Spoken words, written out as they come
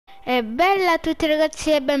E bella a tutti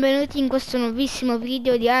ragazzi e benvenuti in questo nuovissimo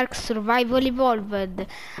video di Ark Survival Evolved.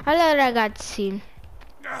 Allora ragazzi,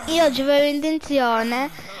 io oggi avevo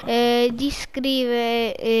intenzione di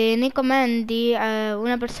scrivere nei commenti,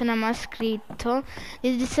 una persona mi ha scritto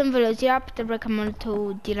di essere un Velociraptor perché è molto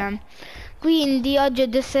utile. Quindi oggi ho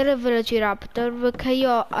addestrare il Velociraptor perché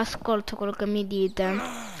io ascolto quello che mi dite.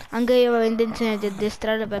 Anche io avevo intenzione di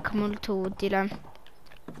addestrare perché è molto utile.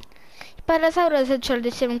 Dinosauro se ce lo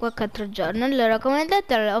diciamo in qualche altro giorno. Allora, come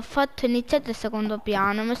detto, ho fatto iniziato il secondo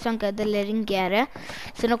piano, ho messo anche delle ringhiere,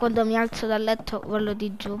 se no quando mi alzo dal letto quello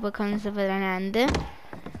di giù perché non si vede niente.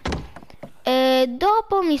 E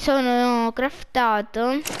dopo mi sono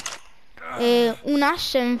craftato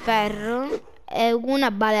un'ascia in ferro e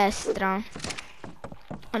una balestra.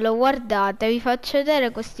 Allora guardate, vi faccio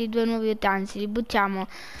vedere questi due nuovi utensili. Buttiamo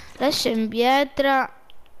l'ascia in pietra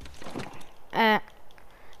e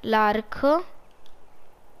l'arco.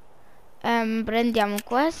 Prendiamo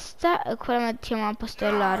questa e qua la mettiamo al posto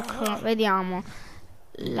dell'arco. Vediamo.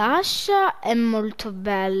 L'ascia è molto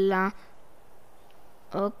bella.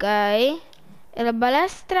 Ok. E la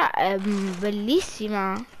balestra è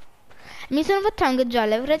bellissima. Mi sono fatte anche già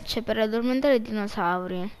le frecce per addormentare i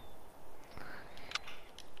dinosauri.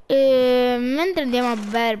 Mentre andiamo a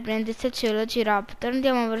bere, prendere il Velociraptor,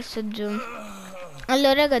 andiamo verso giù.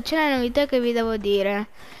 Allora raga, c'è una novità che vi devo dire.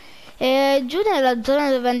 Giù nella zona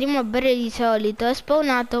dove andiamo a bere di solito è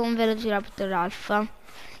spawnato un Velociraptor Alpha.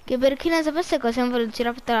 Che per chi non sapesse cos'è un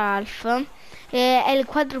Velociraptor Alpha, è il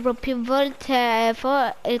quadruplo più volte è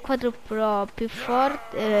il quadruplo più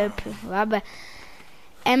forte, vabbè,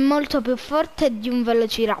 è molto più forte di un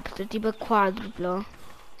Velociraptor, tipo il quadruplo.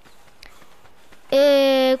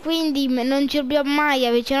 E quindi non ci dobbiamo mai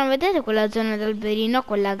avvicinare. Vedete quella zona d'alberino,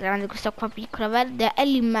 quella grande, questa qua piccola verde è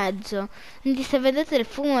lì in mezzo. Quindi se vedete il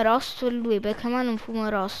fumo rosso è lui, perché emana un fumo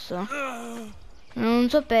rosso. Non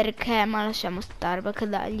so perché, ma lasciamo stare, perché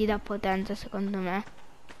gli dà potenza secondo me.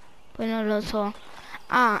 Poi non lo so.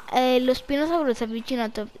 Ah, e lo spinosauro si è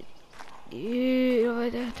avvicinato. Lo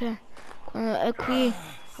vedete? E qui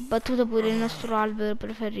ha battuto pure il nostro albero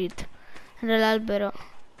preferito. Era l'albero.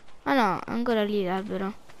 Ah no, ancora lì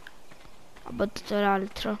l'albero. Ho battuto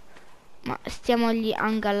l'altro. Ma stiamogli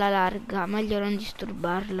anche alla larga, meglio non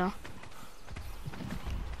disturbarlo.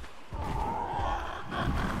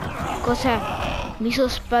 Cos'è? Mi sono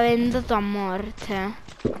spaventato a morte.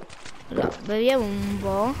 Allora, beviamo un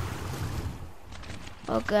po'.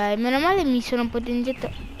 Ok, meno male mi sono potenziato.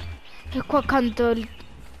 E qua accanto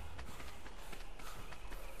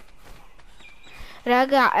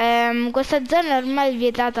raga, questa zona ormai è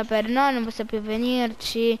vietata per noi, non possiamo più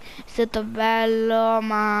venirci. È stato bello,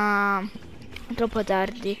 ma troppo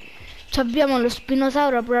tardi. Abbiamo lo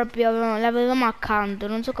spinosauro proprio, l'avevamo accanto,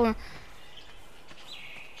 non so come.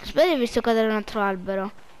 Spero di visto cadere un altro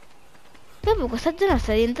albero. Dopo questa zona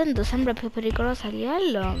sta diventando sempre più pericolosa a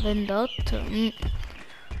livello 28.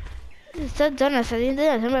 Questa zona sta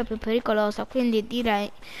diventando sempre più pericolosa, quindi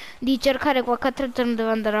direi di cercare qualche altra zona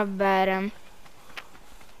dove andare a bere.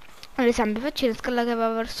 Ad esempio, facci la scala che va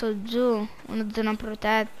verso giù, una zona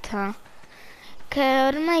protetta, che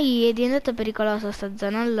ormai è diventata pericolosa sta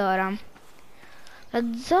zona. Allora, la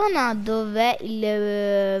zona dove il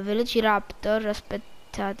Velociraptor,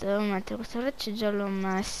 aspettate, devo mettere queste frecce, già l'ho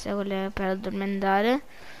messe, quelle per addormentare.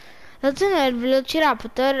 La zona del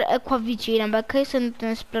Velociraptor è qua vicina, perché io sono andato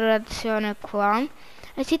in esplorazione qua.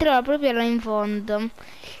 E si trova proprio là in fondo.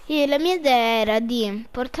 E la mia idea era di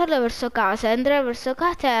portarlo verso casa, andare verso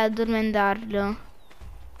casa e addormentarlo.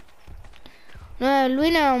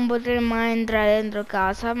 Lui non potrà mai entrare dentro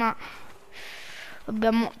casa, ma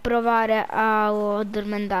dobbiamo provare a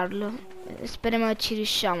addormentarlo. Speriamo che ci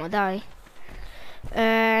riusciamo, dai.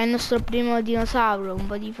 È il nostro primo dinosauro, un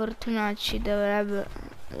po' di fortuna ci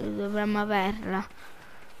dovremmo averla.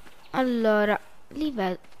 Allora, li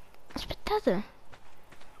vedo. Aspettate.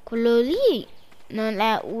 Quello lì non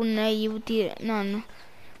è un no,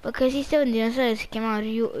 perché esisteva un dinosauro che si chiamava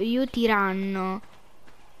Tiranno.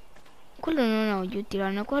 Quello non è un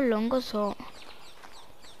Tiranno, quello non lo so.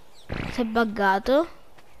 Si è buggato?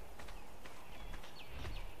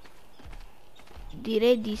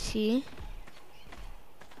 Direi di sì.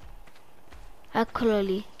 Eccolo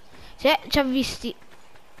lì. Sì, ci ha visti.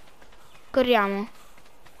 Corriamo.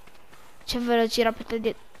 C'è Velociraptor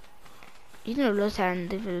dietro. Io non lo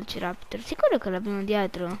sento il Velociraptor. Sicuro che l'abbiamo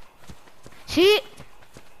dietro? Sì!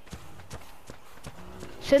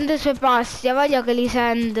 Sento i suoi passi, ha voglia che li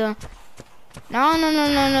sento. No, no, no,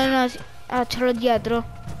 no, no, no. Ah, ce l'ho dietro.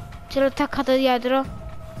 Ce l'ho attaccato dietro.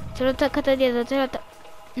 Ce l'ho attaccato dietro,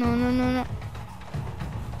 No, no, no, no.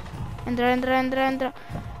 Entra, entra, entra, entra.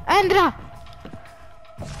 Entra!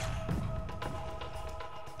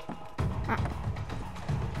 Ah.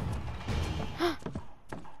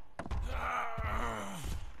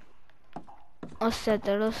 Ho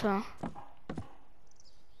sete, lo so.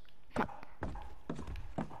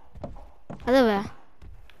 Ma dov'è?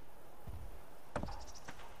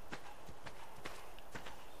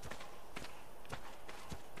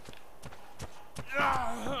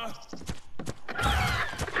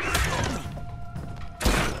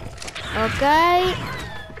 Ok,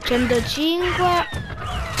 105.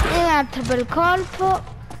 E un altro bel colpo.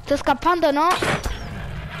 Sto scappando, no?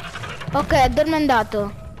 Ok,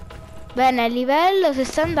 addormentato. Bene, livello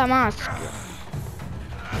 60 maschio.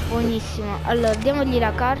 Buonissimo. Allora, diamogli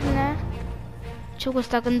la carne. C'è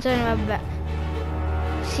questa canzone, vabbè.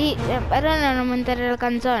 Sì, però non aumentare la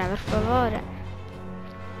canzone, per favore.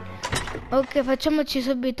 Ok, facciamoci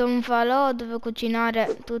subito un falò dove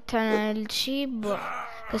cucinare tutto il cibo,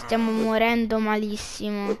 che stiamo morendo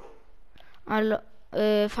malissimo. Allora,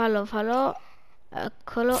 falò,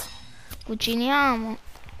 eccolo. Cuciniamo.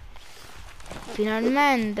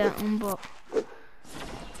 Finalmente, un po'.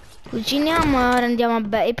 Cuciniamo e ora andiamo a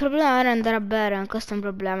bere. Il problema era andare a bere, questo è un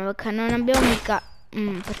problema, perché non abbiamo mica...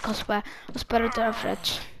 perché ho sparato la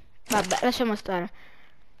freccia. Vabbè, lasciamo stare.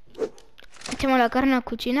 Mettiamo la carne a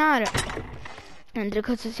cucinare. Mentre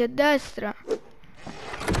cosa sia a destra.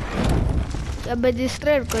 Vabbè,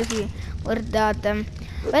 distraer così. Guardate.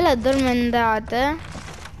 Belle addormentate.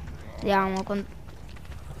 Vediamo.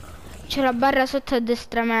 C'è la barra sotto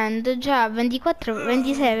addestramento. Già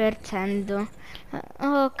 26%.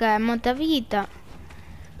 Ok, molta vita.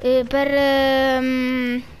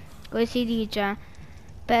 Come si dice?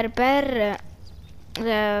 Per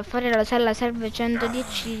fare la sella serve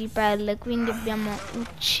 110 di pelle, quindi dobbiamo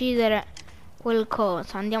uccidere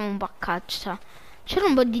qualcosa. Andiamo un po' a caccia. C'era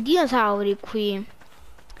un po' di dinosauri qui.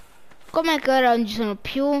 Com'è che ora non ci sono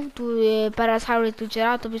più? Parasauri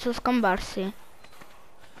triceratopi sono scomparsi.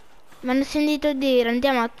 Mi hanno sentito dire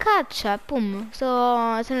andiamo a caccia, pum, se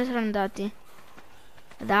ne sono andati.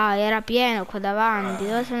 Dai, era pieno qua davanti,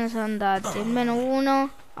 dove se ne sono andati? Almeno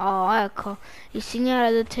uno. Oh, ecco, il signore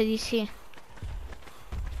ha detto di sì.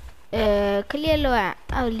 Che livello è?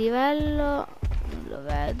 Ah, un livello, non lo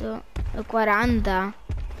vedo. 40.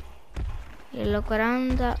 Livello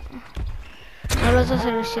 40. Non lo so se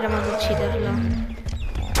riusciremo ad ucciderlo.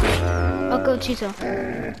 Ok, ho ucciso.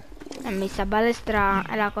 Questa balestra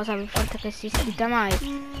è la cosa più forte che si esistita mai.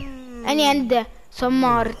 E niente, sono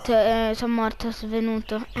morto,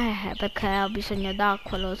 svenuto. Perché ho bisogno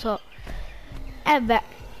d'acqua, lo so.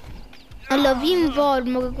 Beh. Allora vi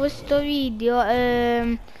informo che questo video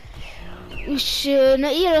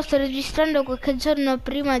io lo sto registrando qualche giorno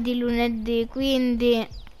prima di lunedì, quindi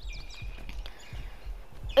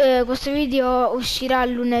questo video uscirà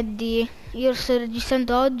lunedì. Io lo sto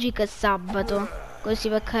registrando oggi che è sabato, così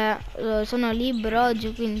perché sono libero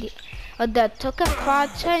oggi, quindi ho detto che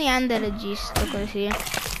faccio, niente, registro così.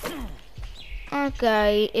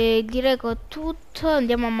 Ok, direi che ho tutto,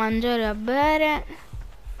 andiamo a mangiare e a bere.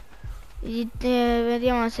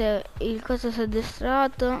 Vediamo se il coso si è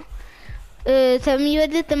addestrato. Se mi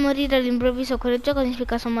vedete morire all'improvviso con il gioco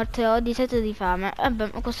significa sono morto o di sete o di fame.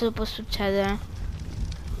 Vabbè, ma questo può succedere.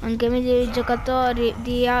 Anche ai miei giocatori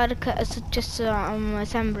di Ark è successo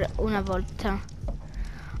sempre una volta.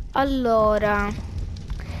 Allora,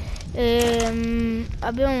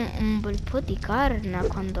 abbiamo un bel po' di carne a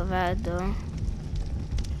quanto vedo.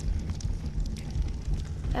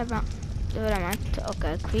 Ma dove la metto?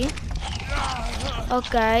 Ok, qui.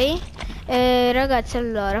 Ok. Ragazzi,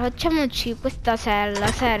 allora facciamoci questa sella.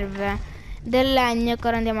 Serve del legno che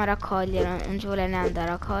ora andiamo a raccogliere. Non ci vuole neanche a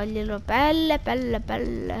raccoglierlo. Pelle.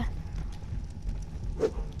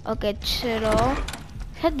 Ok, ce l'ho.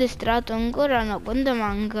 Si è addestrato ancora? No, quanto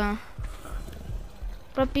manca?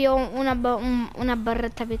 Proprio una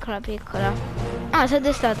barretta piccola. Ah, si è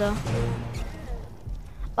addestrato.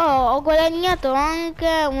 Oh, ho guadagnato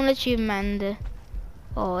anche un achievement.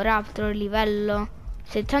 Oh, Raptor livello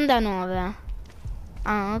 79.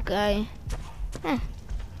 Ah, ok.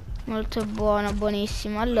 Molto buono,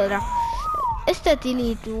 buonissimo. Allora, stati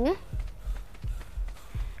lì tu.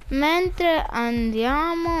 Mentre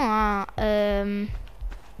andiamo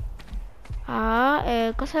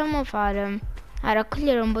cosa dobbiamo fare? A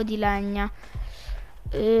raccogliere un po' di legna.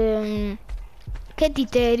 Che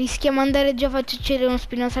dite? Rischiamo di andare già a farci uccidere uno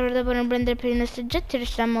spinosauro dopo non prendere per i nostri oggetti e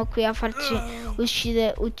restiamo qui a farci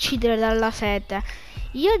uccidere dalla sete.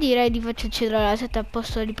 Io direi di farci uccidere dalla sete a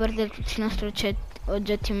posto di perdere tutti i nostri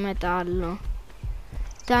oggetti in metallo.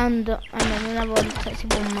 Tanto almeno una volta si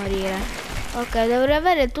può morire. Ok, dovrei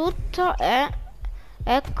avere tutto e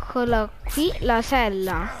Eccola qui la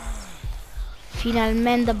sella.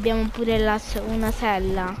 Finalmente abbiamo pure una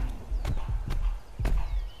sella.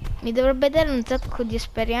 Mi dovrebbe dare un sacco di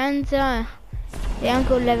esperienza e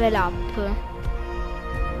anche un level up.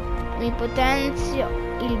 Mi potenzio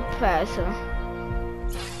il peso.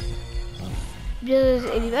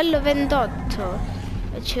 Livello 28.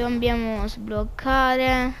 E ci dobbiamo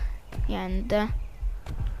sbloccare. Niente.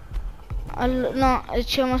 No,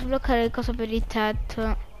 ci dobbiamo sbloccare il coso per il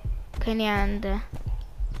tetto. Che niente.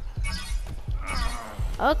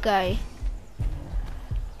 Ok.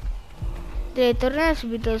 Devi tornare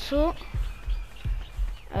subito su.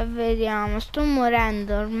 E vediamo. Sto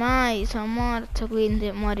morendo ormai. Sono morto,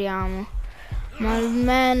 quindi moriamo. Ma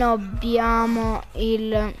almeno abbiamo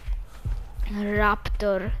il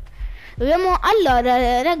Raptor. Dobbiamo.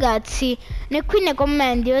 Allora ragazzi, qui nei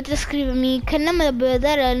commenti dovete scrivermi che nome dobbiamo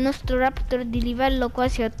dare al nostro Raptor di livello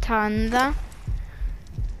quasi 80.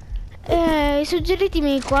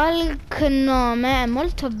 Suggeritemi qualche nome. È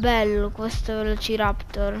molto bello questo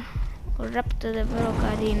Velociraptor. Un Raptor davvero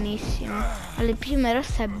carinissimo. Ha le piume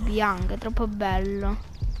rosse e bianche, troppo bello.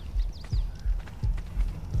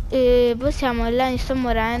 Possiamo, là sto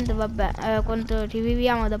morendo, vabbè, quando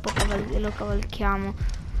riviviamo dopo lo cavalchiamo.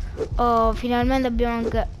 Oh, finalmente abbiamo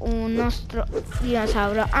anche un nostro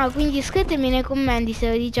dinosauro. Ah, quindi scrivetemi nei commenti,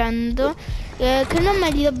 stavo dicendo, che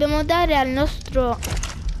nome gli dobbiamo dare al nostro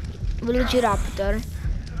Velociraptor.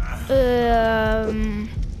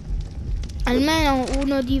 Almeno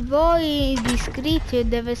uno di voi di iscritti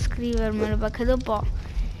deve scrivermelo, perché dopo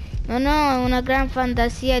non ho una gran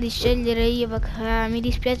fantasia di scegliere io, perché mi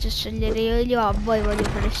dispiace scegliere io, a voi voglio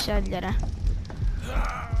fare scegliere.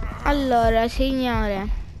 Allora, signore,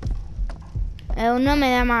 è un nome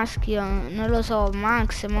da maschio, non lo so,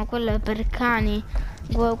 Max, ma quello è per cani.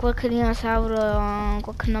 Qualche dinosauro,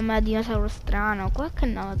 qualche nome da dinosauro strano, qualche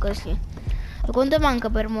nome così. E quanto manca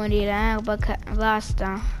per morire, perché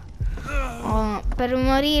basta. Oh, per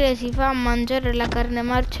morire si fa mangiare la carne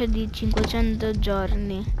marcia di 500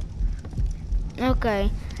 giorni. Ok,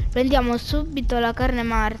 prendiamo subito la carne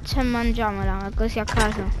marcia e mangiamola, così a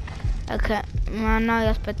caso. Ok, ma noi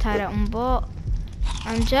aspettare un po'.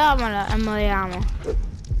 Mangiamola e moriamo.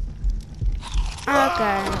 Ok,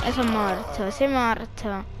 e sono morto, sei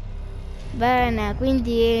morto. Bene,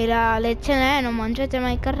 quindi la lezione è: non mangiate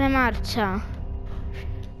mai carne marcia.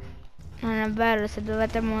 Non è vero, se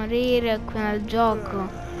dovete morire qui nel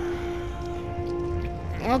gioco.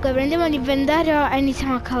 Ok, prendiamo l'inventario e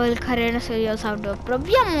iniziamo a cavalcare il nostro dinosauro.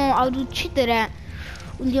 Proviamo ad uccidere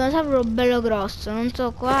un dinosauro bello grosso, non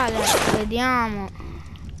so quale. Vediamo.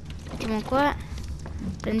 Mettiamo qua.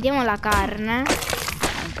 Prendiamo la carne.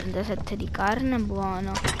 37 di carne,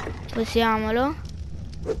 buono. Posiamolo.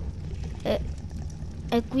 E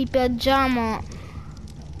equipaggiamo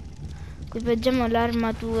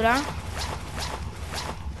l'armatura.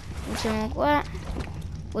 Mettiamo qua.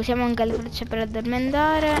 Usiamo anche le frecce per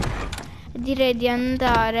addormentare. E direi di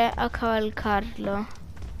andare a cavalcarlo.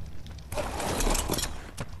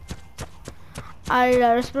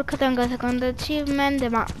 Allora, ho sbloccato anche la seconda achievement,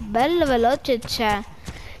 ma bello veloce c'è.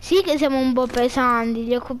 Sì che siamo un po' pesanti,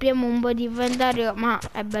 gli occupiamo un po' di inventario, ma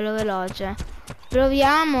è bello veloce.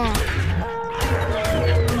 Proviamo.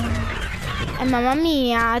 Mamma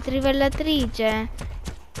mia, trivellatrice.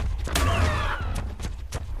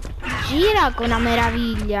 Gira con una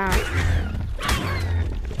meraviglia.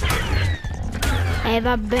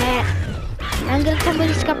 Vabbè. Anche il tempo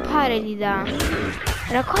di scappare gli dà.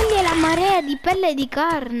 Raccoglie la marea di pelle e di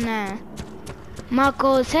carne. Ma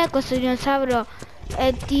cos'è questo dinosauro?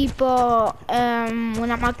 È tipo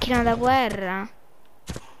una macchina da guerra.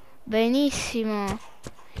 Benissimo.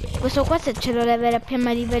 Questo qua se ce lo deve più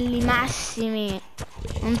a livelli massimi.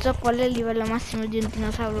 Non so qual è il livello massimo di un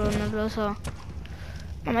dinosauro, non lo so.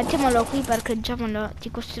 Ma mettiamolo qui, parcheggiamolo. Ti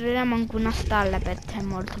costruiremo anche una stalla per te. È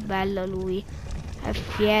molto bello lui. È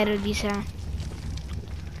fiero di sé.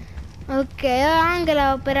 Ok, anche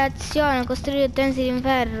l'operazione costruire utensili in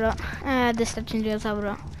ferro. Adesso c'è un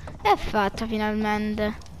dinosauro. È fatta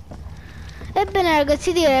finalmente. Ebbene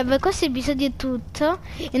ragazzi, direi per questo episodio è tutto.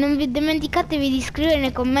 E non vi dimenticatevi di scrivere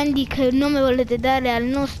nei commenti che nome volete dare al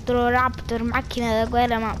nostro Raptor, macchina da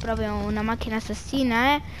guerra, ma proprio una macchina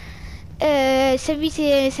assassina, se vi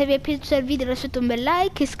è piaciuto il video lasciate un bel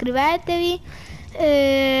like, iscrivetevi,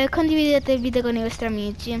 condividete il video con i vostri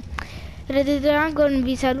amici. Red Dragon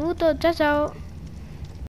vi saluto, ciao ciao.